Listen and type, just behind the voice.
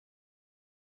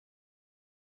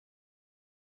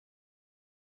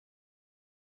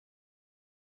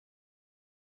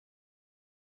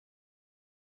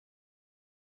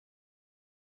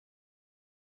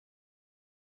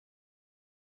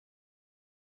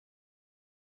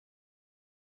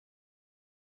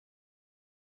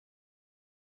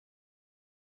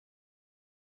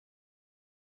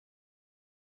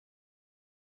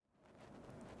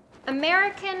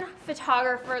American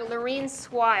photographer Lorene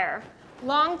Squire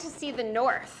longed to see the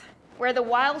North, where the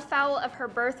wildfowl of her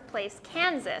birthplace,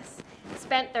 Kansas,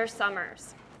 spent their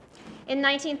summers. In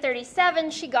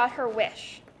 1937, she got her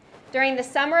wish. During the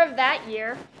summer of that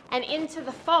year and into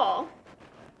the fall,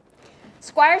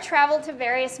 Squire traveled to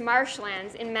various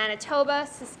marshlands in Manitoba,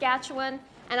 Saskatchewan,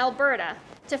 and Alberta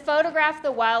to photograph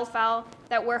the wildfowl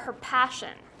that were her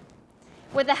passion.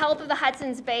 With the help of the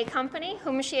Hudson's Bay Company,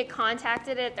 whom she had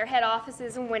contacted at their head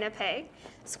offices in Winnipeg,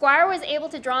 Squire was able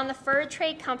to draw on the Fur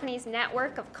Trade Company's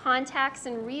network of contacts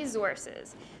and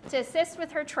resources to assist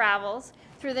with her travels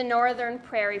through the northern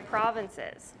prairie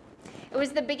provinces. It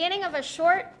was the beginning of a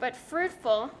short but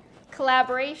fruitful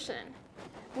collaboration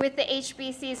with the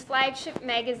HBC's flagship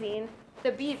magazine,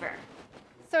 The Beaver.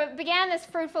 So it began this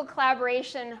fruitful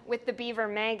collaboration with The Beaver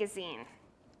magazine.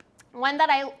 One that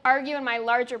I argue in my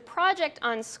larger project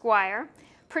on Squire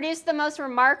produced the most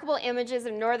remarkable images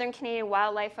of northern Canadian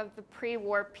wildlife of the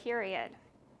pre-war period.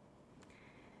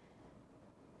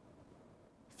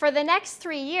 For the next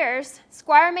 3 years,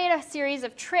 Squire made a series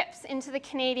of trips into the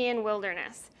Canadian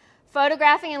wilderness,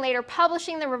 photographing and later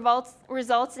publishing the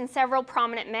results in several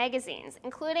prominent magazines,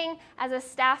 including as a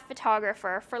staff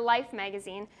photographer for Life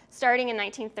magazine starting in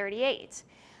 1938.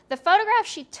 The photographs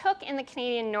she took in the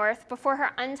Canadian North before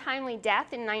her untimely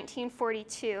death in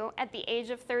 1942 at the age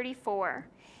of 34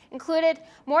 included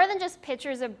more than just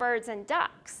pictures of birds and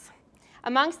ducks.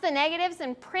 Amongst the negatives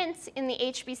and prints in the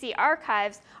HBC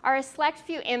archives are a select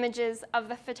few images of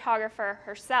the photographer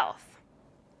herself.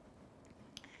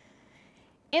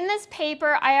 In this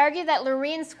paper, I argue that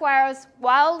Lorene Squire's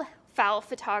wildfowl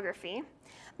photography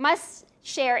must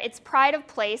share its pride of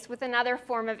place with another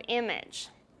form of image: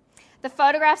 the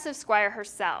photographs of Squire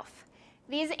herself.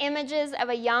 These images of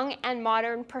a young and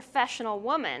modern professional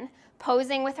woman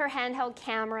posing with her handheld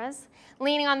cameras,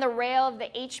 leaning on the rail of the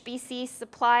HBC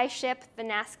supply ship, the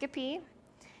Naskapee,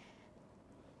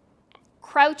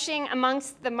 crouching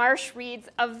amongst the marsh reeds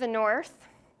of the North,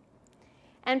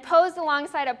 and posed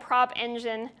alongside a prop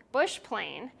engine bush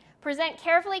plane, present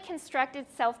carefully constructed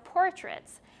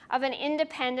self-portraits of an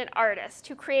independent artist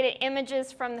who created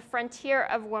images from the frontier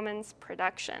of woman's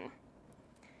production.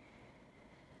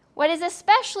 What is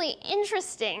especially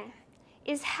interesting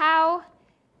is how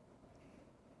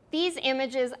these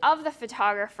images of the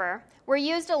photographer were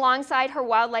used alongside her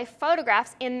wildlife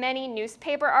photographs in many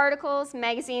newspaper articles,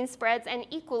 magazine spreads, and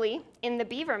equally in the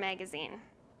Beaver magazine.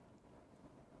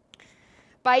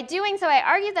 By doing so, I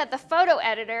argue that the photo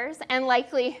editors, and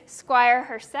likely Squire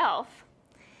herself,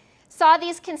 saw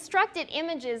these constructed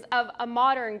images of a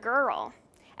modern girl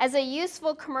as a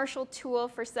useful commercial tool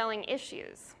for selling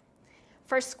issues.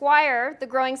 For Squire, the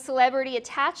growing celebrity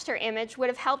attached to her image would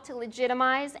have helped to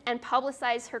legitimize and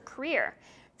publicize her career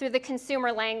through the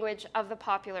consumer language of the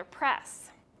popular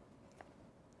press.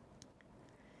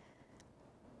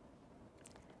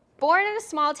 Born in a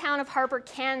small town of Harper,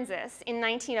 Kansas in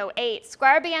 1908,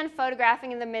 Squire began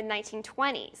photographing in the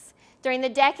mid-1920s, during the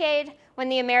decade when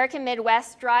the American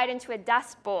Midwest dried into a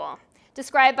dust bowl,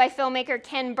 described by filmmaker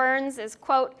Ken Burns as,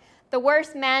 quote, the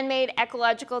worst man-made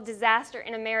ecological disaster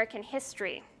in American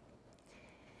history.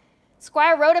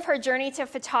 Squire wrote of her journey to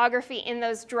photography in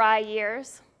those dry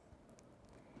years,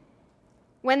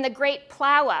 when the Great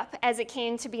Plow-Up, as it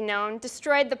came to be known,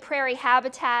 destroyed the prairie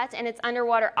habitat and its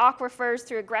underwater aquifers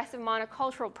through aggressive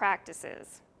monocultural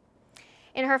practices.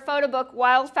 In her photo book,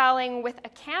 Wildfowling with a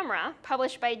Camera,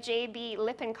 published by J.B.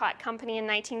 Lippincott Company in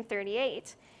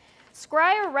 1938,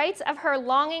 Squire writes of her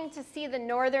longing to see the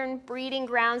northern breeding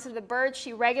grounds of the birds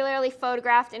she regularly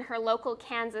photographed in her local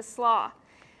Kansas slough.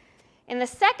 In the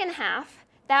second half,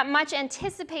 that much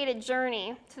anticipated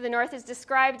journey to the north is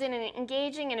described in an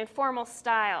engaging and informal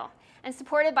style and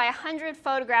supported by 100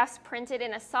 photographs printed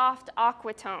in a soft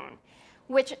aqua tone,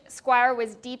 which Squire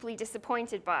was deeply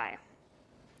disappointed by.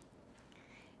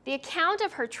 The account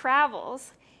of her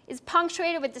travels is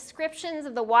punctuated with descriptions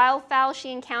of the wildfowl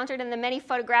she encountered and the many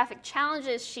photographic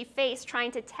challenges she faced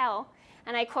trying to tell,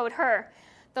 and I quote her,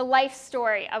 the life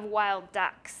story of wild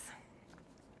ducks.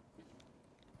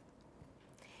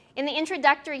 In the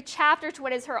introductory chapter to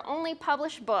what is her only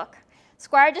published book,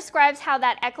 Squire describes how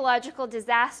that ecological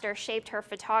disaster shaped her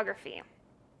photography.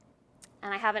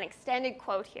 And I have an extended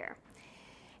quote here.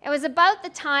 It was about the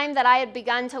time that I had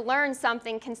begun to learn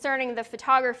something concerning the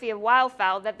photography of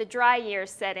wildfowl that the dry years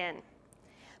set in.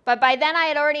 But by then I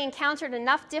had already encountered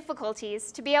enough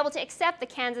difficulties to be able to accept the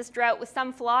Kansas drought with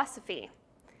some philosophy.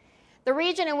 The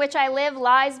region in which I live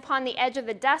lies upon the edge of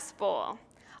the Dust Bowl,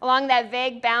 along that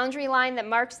vague boundary line that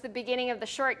marks the beginning of the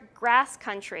short grass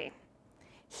country.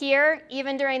 Here,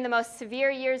 even during the most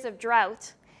severe years of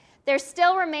drought, there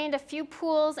still remained a few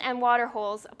pools and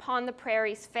waterholes upon the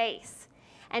prairie's face.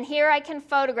 And here I can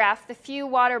photograph the few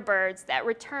water birds that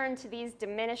return to these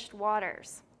diminished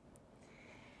waters.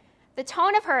 The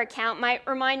tone of her account might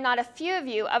remind not a few of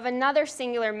you of another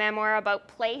singular memoir about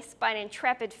place by an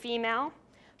intrepid female,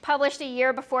 published a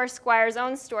year before Squire's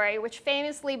own story, which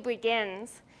famously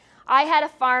begins, "I had a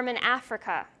farm in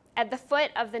Africa, at the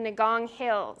foot of the Ngong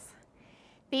Hills."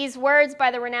 These words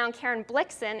by the renowned Karen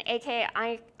Blixen,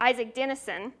 aka Isaac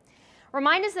Dinesen,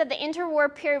 remind us that the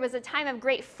interwar period was a time of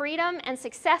great freedom and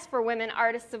success for women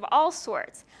artists of all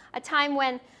sorts, a time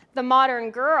when the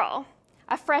modern girl,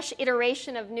 a fresh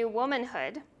iteration of new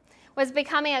womanhood, was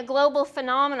becoming a global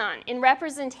phenomenon in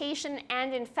representation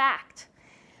and in fact,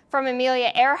 from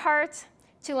Amelia Earhart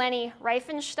to Leni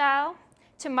Riefenstahl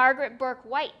to Margaret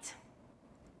Bourke-White.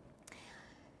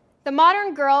 The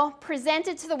modern girl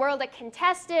presented to the world a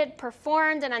contested,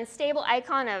 performed, and unstable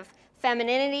icon of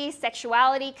femininity,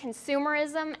 sexuality,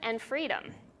 consumerism, and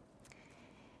freedom.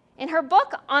 In her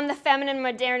book on feminine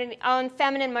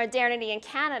modernity in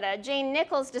Canada, Jane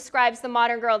Nichols describes the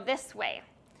modern girl this way.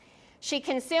 She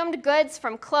consumed goods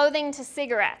from clothing to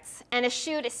cigarettes and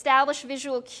eschewed established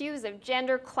visual cues of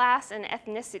gender, class, and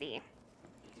ethnicity.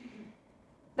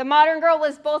 The modern girl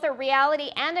was both a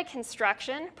reality and a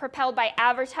construction, propelled by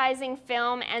advertising,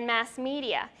 film, and mass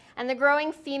media, and the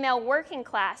growing female working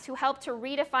class who helped to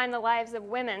redefine the lives of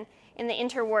women in the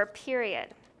interwar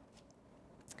period.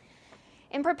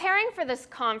 In preparing for this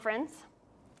conference,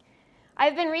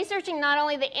 I've been researching not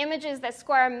only the images that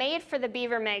Squire made for the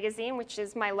Beaver magazine, which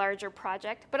is my larger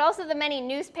project, but also the many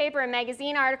newspaper and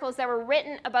magazine articles that were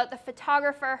written about the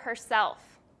photographer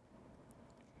herself.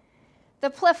 The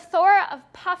plethora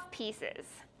of puff pieces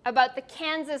about the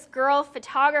Kansas girl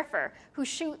photographer who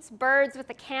shoots birds with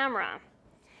a camera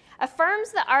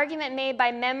affirms the argument made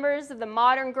by members of the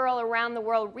Modern Girl Around the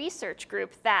World research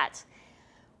group that,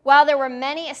 while there were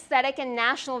many aesthetic and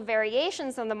national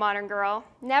variations on the modern girl,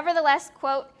 nevertheless,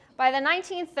 quote, by the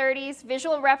 1930s,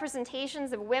 visual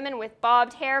representations of women with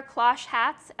bobbed hair, cloche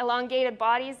hats, elongated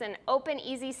bodies, and open,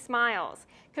 easy smiles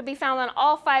could be found on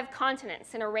all 5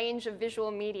 continents in a range of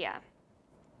visual media.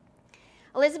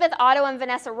 Elizabeth Otto and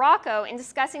Vanessa Rocco, in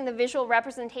discussing the visual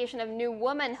representation of new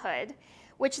womanhood,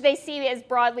 which they see as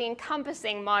broadly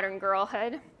encompassing modern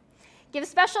girlhood, give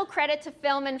special credit to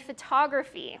film and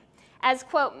photography as,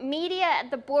 quote, media at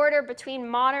the border between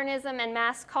modernism and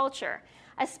mass culture,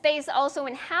 a space also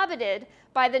inhabited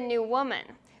by the new woman,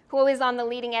 who was on the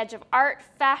leading edge of art,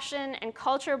 fashion, and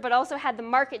culture, but also had the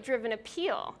market-driven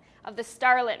appeal of the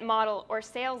starlet model or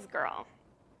salesgirl.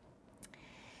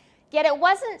 Yet it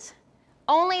wasn't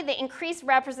only the increased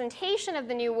representation of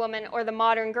the new woman or the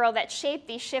modern girl that shaped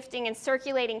these shifting and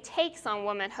circulating takes on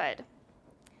womanhood.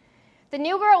 The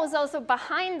new girl was also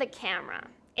behind the camera,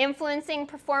 influencing,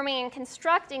 performing, and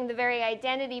constructing the very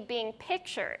identity being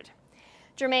pictured.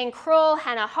 Germaine Kroll,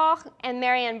 Hannah Hoch, and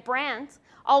Marianne Brandt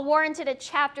all warranted a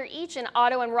chapter each in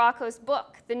Otto and Rocco's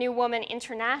book, The New Woman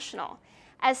International,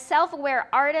 as self-aware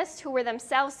artists who were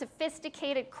themselves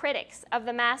sophisticated critics of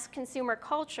the mass consumer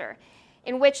culture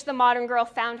in which the modern girl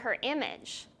found her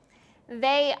image.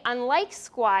 They, unlike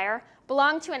Squire,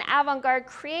 belonged to an avant-garde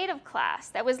creative class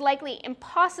that was likely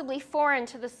impossibly foreign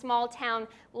to the small-town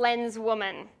lens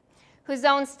woman, whose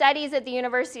own studies at the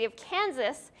University of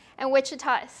Kansas and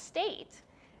Wichita State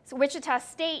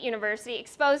University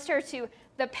exposed her to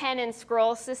the Pen and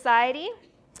Scroll Society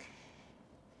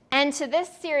and to this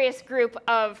serious group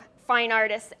of fine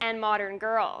artists and modern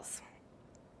girls.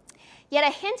 Yet a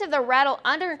hint of the rattle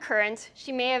undercurrent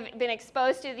she may have been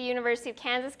exposed to at the University of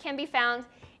Kansas can be found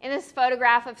in this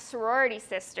photograph of sorority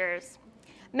sisters,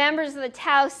 members of the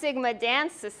Tau Sigma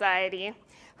Dance Society,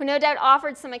 who no doubt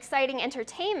offered some exciting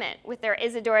entertainment with their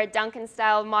Isadora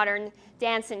Duncan-style modern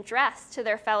dance and dress to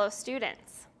their fellow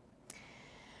students.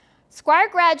 Squire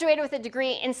graduated with a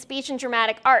degree in speech and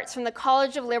dramatic arts from the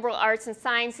College of Liberal Arts and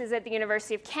Sciences at the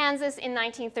University of Kansas in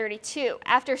 1932,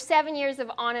 after 7 years of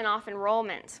on and off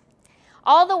enrollment.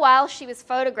 All the while she was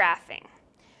photographing.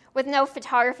 With no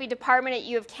photography department at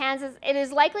U of Kansas, it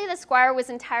is likely that Squire was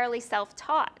entirely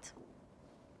self-taught.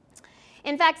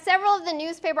 In fact, several of the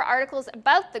newspaper articles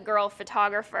about the girl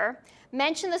photographer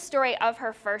mention the story of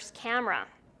her first camera.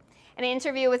 In an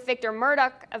interview with Victor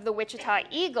Murdoch of the Wichita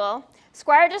Eagle,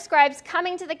 Squire describes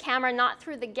coming to the camera not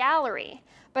through the gallery,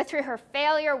 but through her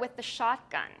failure with the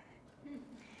shotgun.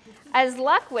 As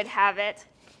luck would have it,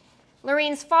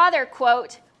 Lorene's father,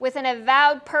 quote, with an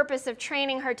avowed purpose of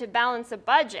training her to balance a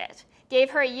budget, gave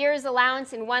her a year's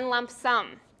allowance in one lump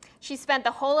sum. She spent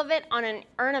the whole of it on an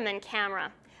Ernemann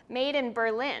camera, made in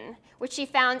Berlin, which she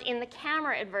found in the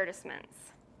camera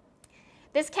advertisements.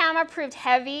 This camera proved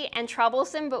heavy and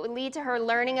troublesome, but would lead to her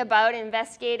learning about,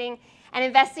 investigating, and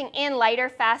investing in lighter,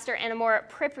 faster, and a more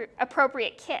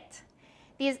appropriate kit.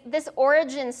 This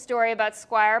origin story about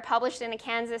Squire, published in a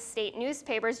Kansas state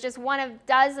newspaper, is just one of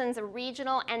dozens of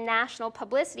regional and national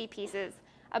publicity pieces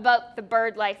about the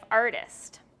bird life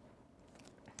artist.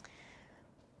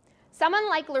 Someone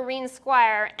like Lorene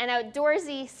Squire, an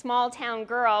outdoorsy small-town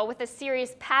girl with a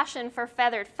serious passion for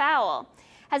feathered fowl,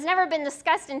 has never been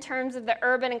discussed in terms of the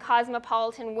urban and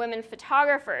cosmopolitan women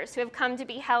photographers who have come to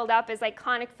be held up as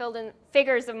iconic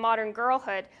figures of modern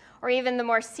girlhood, or even the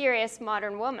more serious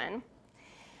modern woman.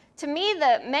 To me,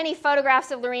 the many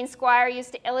photographs of Lorene Squire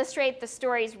used to illustrate the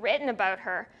stories written about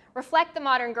her reflect the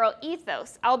modern girl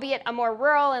ethos, albeit a more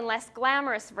rural and less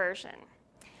glamorous version.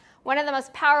 One of the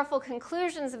most powerful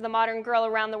conclusions of the Modern Girl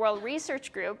Around the World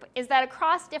Research Group is that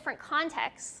across different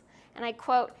contexts, and I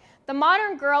quote, "The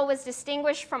modern girl was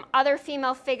distinguished from other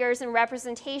female figures and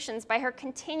representations by her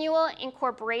continual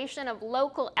incorporation of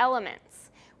local elements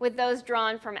with those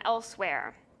drawn from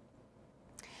elsewhere."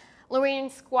 Lorene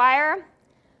Squire,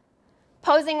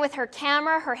 posing with her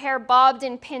camera, her hair bobbed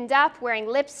and pinned up, wearing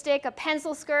lipstick, a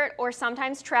pencil skirt, or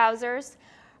sometimes trousers,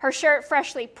 her shirt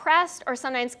freshly pressed or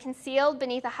sometimes concealed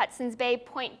beneath a Hudson's Bay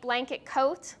point blanket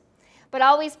coat, but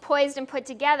always poised and put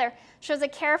together, shows a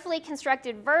carefully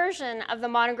constructed version of the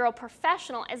modern girl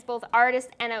professional as both artist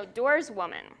and outdoors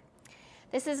woman.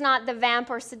 This is not the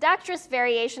vamp or seductress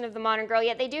variation of the modern girl,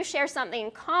 yet they do share something in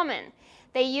common.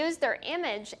 They use their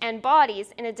image and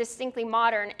bodies in a distinctly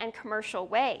modern and commercial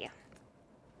way.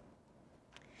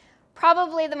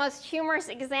 Probably the most humorous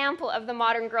example of the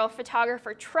modern girl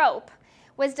photographer trope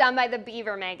was done by the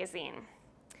Beaver magazine.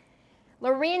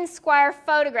 Lorene Squire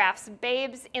photographs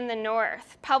Babes in the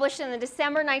North, published in the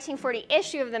December 1940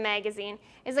 issue of the magazine,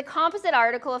 is a composite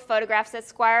article of photographs that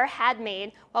Squire had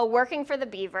made while working for the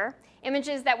Beaver,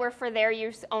 images that were for their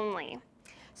use only.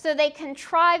 So they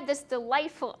contrived this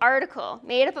delightful article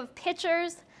made up of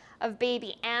pictures of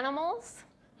baby animals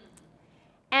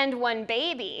and one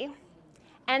baby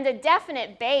and a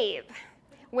definite babe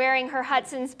wearing her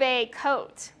Hudson's Bay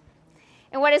coat.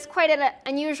 In what is quite an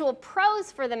unusual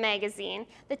prose for the magazine,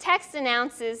 the text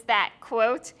announces that,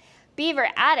 quote, "Beaver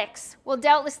addicts will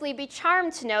doubtlessly be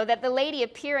charmed to know that the lady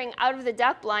appearing out of the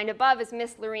duck blind above is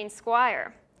Miss Lorene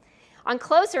Squire. On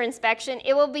closer inspection,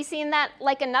 it will be seen that,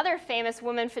 like another famous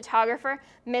woman photographer,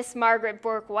 Miss Margaret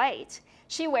Bourke-White,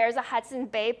 she wears a Hudson's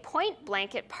Bay point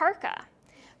blanket parka.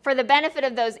 For the benefit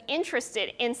of those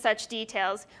interested in such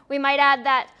details, we might add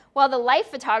that while the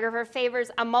life photographer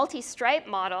favors a multi-stripe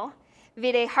model,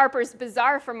 vide Harper's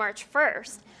Bazaar for March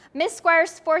 1st, Miss Squire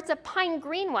sports a pine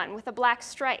green one with a black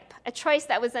stripe, a choice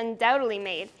that was undoubtedly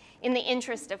made in the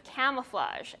interest of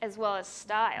camouflage as well as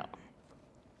style."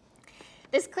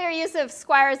 This clear use of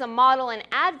Squire as a model and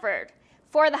advert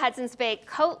for the Hudson's Bay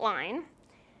coat line,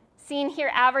 seen here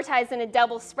advertised in a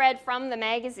double spread from the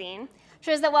magazine,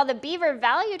 shows that while the Beaver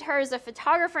valued her as a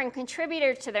photographer and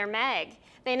contributor to their mag,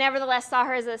 they nevertheless saw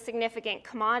her as a significant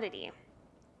commodity.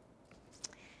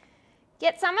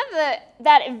 Yet some of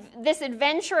this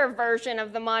adventurer version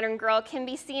of the modern girl can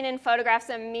be seen in photographs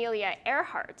of Amelia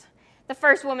Earhart, the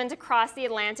first woman to cross the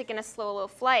Atlantic in a solo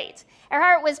flight.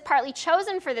 Earhart was partly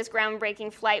chosen for this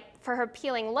groundbreaking flight for her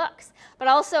appealing looks, but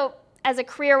also as a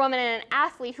career woman and an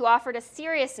athlete who offered a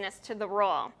seriousness to the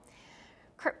role.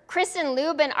 Kristen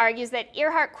Lubin argues that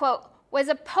Earhart, quote, "was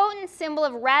a potent symbol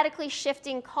of radically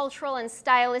shifting cultural and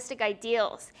stylistic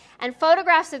ideals, and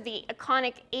photographs of the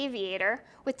iconic aviator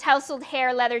with tousled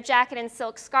hair, leather jacket, and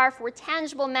silk scarf were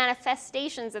tangible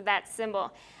manifestations of that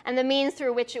symbol and the means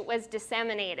through which it was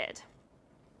disseminated."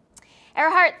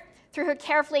 Earhart, through her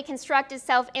carefully constructed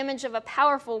self-image of a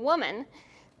powerful woman,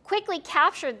 quickly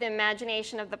captured the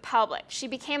imagination of the public. She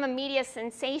became a media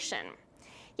sensation.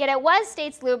 Yet it was,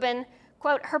 states Lubin,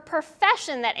 quote, "her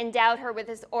profession that endowed her with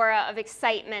this aura of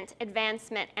excitement,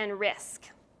 advancement, and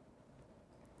risk."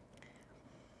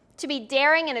 To be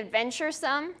daring and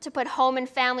adventuresome, to put home and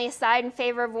family aside in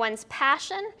favor of one's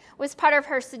passion, was part of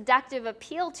her seductive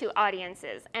appeal to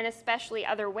audiences, and especially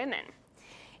other women.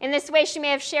 In this way, she may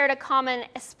have shared a common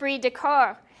esprit de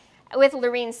corps with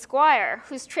Lorene Squire,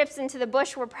 whose trips into the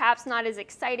bush were perhaps not as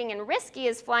exciting and risky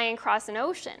as flying across an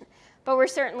ocean, but were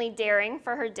certainly daring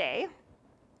for her day.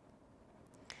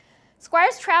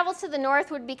 Squire's travels to the north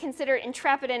would be considered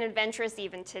intrepid and adventurous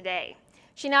even today.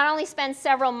 She not only spent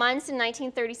several months in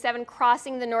 1937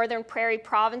 crossing the northern prairie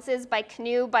provinces by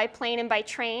canoe, by plane, and by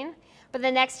train, but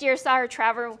the next year saw her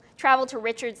travel to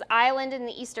Richards Island in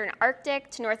the eastern Arctic,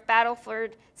 to North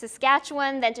Battleford,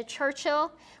 Saskatchewan, then to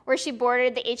Churchill, where she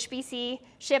boarded the HBC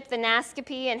ship the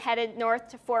Naskapee and headed north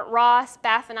to Fort Ross,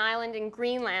 Baffin Island, and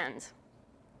Greenland.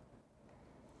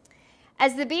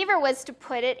 As the Beaver was to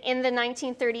put it in the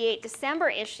 1938 December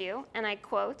issue, and I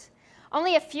quote,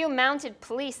 "Only a few mounted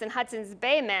police and Hudson's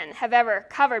Bay men have ever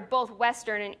covered both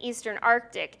western and eastern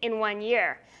Arctic in 1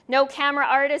 year. No camera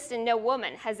artist and no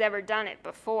woman has ever done it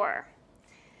before."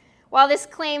 While this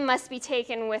claim must be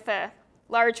taken with a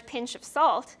large pinch of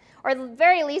salt, or at the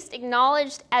very least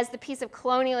acknowledged as the piece of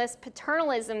colonialist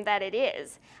paternalism that it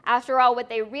is, after all, what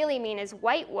they really mean is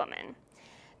white woman.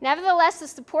 Nevertheless, the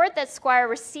support that Squire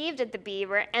received at the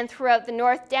Beaver and throughout the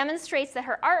North demonstrates that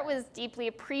her art was deeply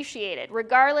appreciated,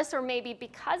 regardless or maybe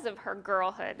because of her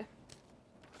girlhood.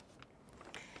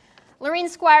 Lorene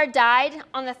Squire died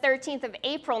on the 13th of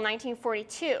April,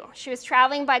 1942. She was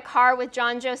traveling by car with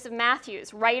John Joseph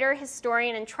Matthews, writer,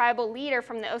 historian, and tribal leader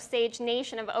from the Osage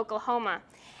Nation of Oklahoma,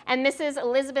 and Mrs.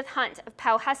 Elizabeth Hunt of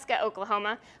Pawhuska,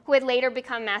 Oklahoma, who had later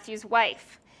become Matthews'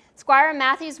 wife. Squire and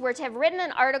Matthews were to have written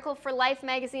an article for Life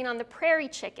magazine on the prairie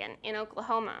chicken in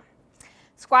Oklahoma.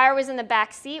 Squire was in the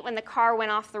back seat when the car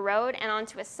went off the road and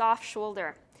onto a soft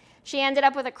shoulder. She ended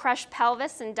up with a crushed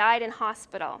pelvis and died in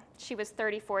hospital. She was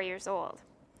 34 years old.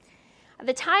 At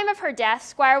the time of her death,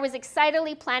 Squire was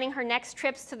excitedly planning her next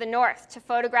trips to the north to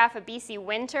photograph a BC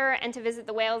winter and to visit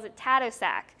the whales at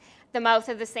Tadoussac, the mouth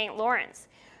of the St. Lawrence.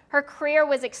 Her career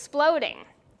was exploding.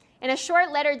 In a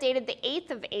short letter dated the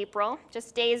 8th of April,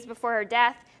 just days before her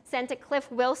death, sent to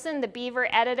Cliff Wilson, the Beaver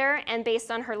editor, and based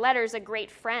on her letters, a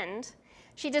great friend,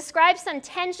 she describes some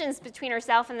tensions between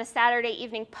herself and the Saturday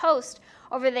Evening Post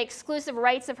over the exclusive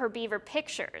rights of her Beaver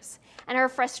pictures, and her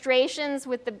frustrations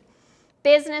with the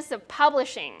business of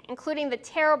publishing, including the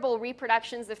terrible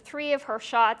reproductions of 3 of her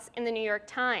shots in the New York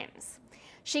Times.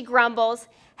 She grumbles,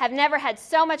 "Have never had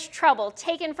so much trouble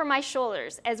taken from my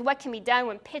shoulders as what can be done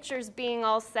when pictures being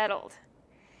all settled."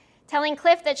 Telling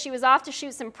Cliff that she was off to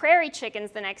shoot some prairie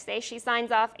chickens the next day, she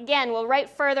signs off, "Again, we'll write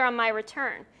further on my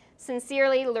return.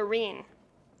 Sincerely, Lorene."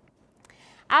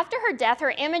 After her death,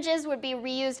 her images would be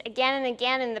reused again and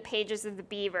again in the pages of the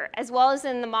Beaver, as well as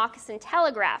in the Moccasin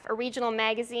Telegraph, a regional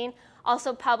magazine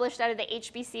also published out of the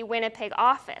HBC Winnipeg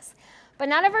office. But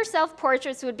none of her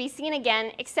self-portraits would be seen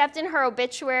again except in her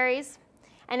obituaries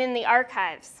and in the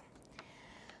archives.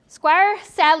 Squire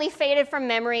sadly faded from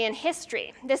memory and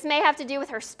history. This may have to do with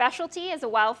her specialty as a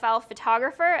wildfowl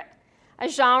photographer, a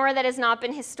genre that has not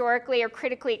been historically or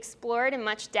critically explored in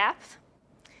much depth.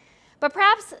 But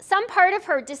perhaps some part of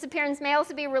her disappearance may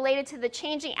also be related to the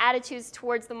changing attitudes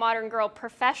towards the modern girl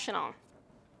professional.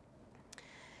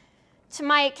 To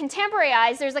my contemporary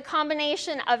eyes, there's a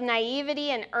combination of naivety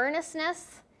and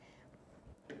earnestness,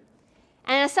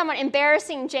 and a somewhat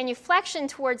embarrassing genuflection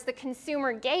towards the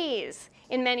consumer gaze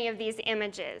in many of these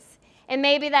images. It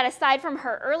may be that aside from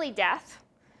her early death,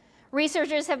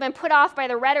 researchers have been put off by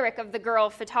the rhetoric of the girl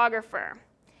photographer.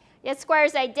 Yet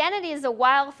Squire's identity as a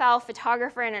wildfowl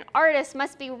photographer and an artist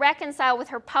must be reconciled with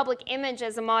her public image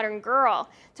as a modern girl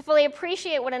to fully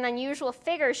appreciate what an unusual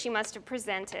figure she must have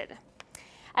presented.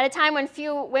 At a time when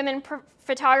few women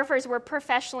photographers were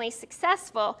professionally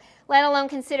successful, let alone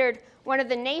considered one of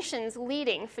the nation's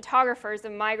leading photographers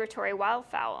of migratory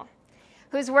wildfowl,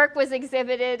 whose work was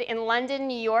exhibited in London,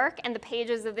 New York, and the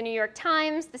pages of the New York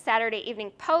Times, the Saturday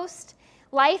Evening Post,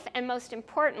 Life, and most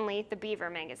importantly, the Beaver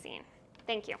magazine.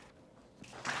 Thank you.